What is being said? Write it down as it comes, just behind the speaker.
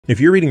If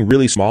you're eating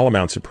really small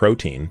amounts of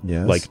protein,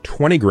 Yes. like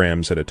 20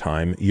 grams at a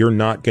time, you're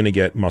not going to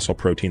get muscle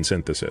protein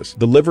synthesis.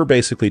 The liver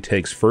basically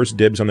takes first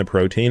dibs on the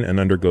protein and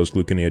undergoes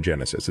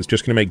gluconeogenesis. It's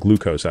just going to make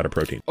glucose out of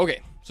protein.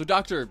 Okay, so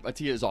Dr.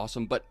 Attia is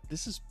awesome, but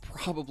this is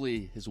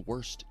probably his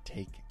worst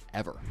take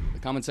ever. The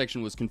comment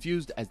section was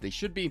confused, as they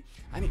should be.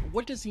 I mean,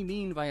 what does he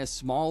mean by a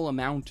small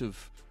amount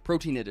of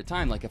protein at a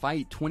time? Like, if I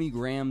eat 20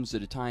 grams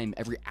at a time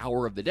every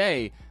hour of the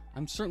day,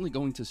 I'm certainly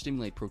going to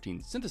stimulate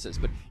protein synthesis.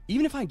 But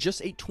even if I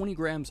just ate 20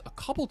 grams a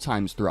couple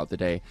times throughout the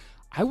day,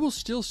 I will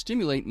still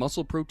stimulate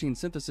muscle protein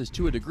synthesis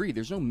to a degree.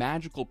 There's no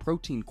magical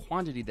protein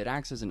quantity that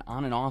acts as an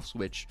on and off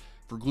switch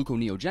for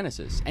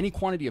gluconeogenesis. Any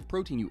quantity of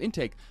protein you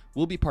intake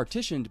will be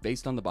partitioned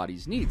based on the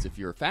body's needs. If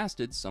you're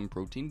fasted, some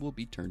protein will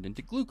be turned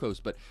into glucose.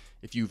 But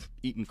if you've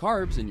eaten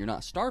carbs and you're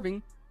not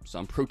starving,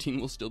 some protein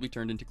will still be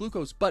turned into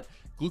glucose, but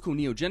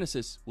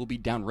gluconeogenesis will be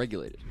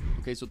downregulated.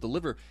 Okay, so the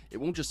liver, it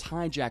won't just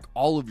hijack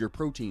all of your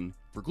protein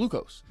for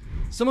glucose.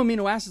 Some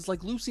amino acids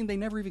like leucine, they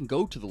never even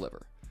go to the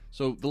liver.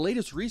 So the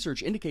latest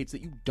research indicates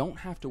that you don't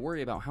have to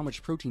worry about how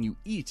much protein you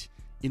eat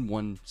in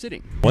one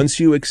sitting. Once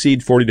you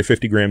exceed 40 to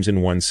 50 grams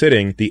in one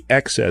sitting, the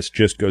excess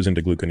just goes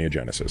into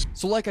gluconeogenesis.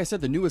 So like I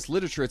said, the newest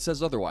literature, it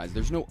says otherwise.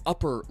 There's no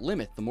upper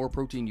limit. The more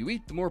protein you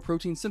eat, the more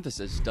protein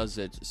synthesis. Does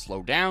it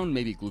slow down?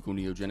 Maybe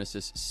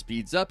gluconeogenesis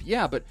speeds up?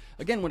 Yeah, but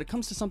again, when it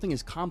comes to something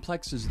as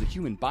complex as the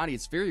human body,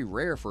 it's very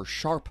rare for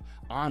sharp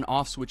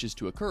on-off switches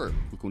to occur.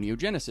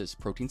 Gluconeogenesis,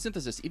 protein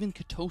synthesis, even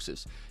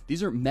ketosis.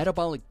 These are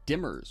metabolic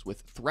dimmers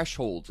with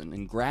thresholds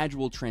and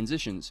gradual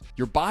transitions.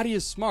 Your body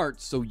is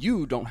smart, so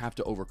you don't have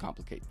to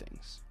overcomplicate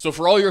things. So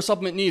for all your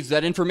supplement needs,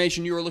 that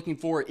information you are looking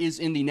for is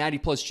in the Natty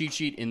Plus cheat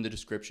sheet in the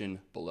description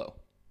below.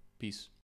 Peace.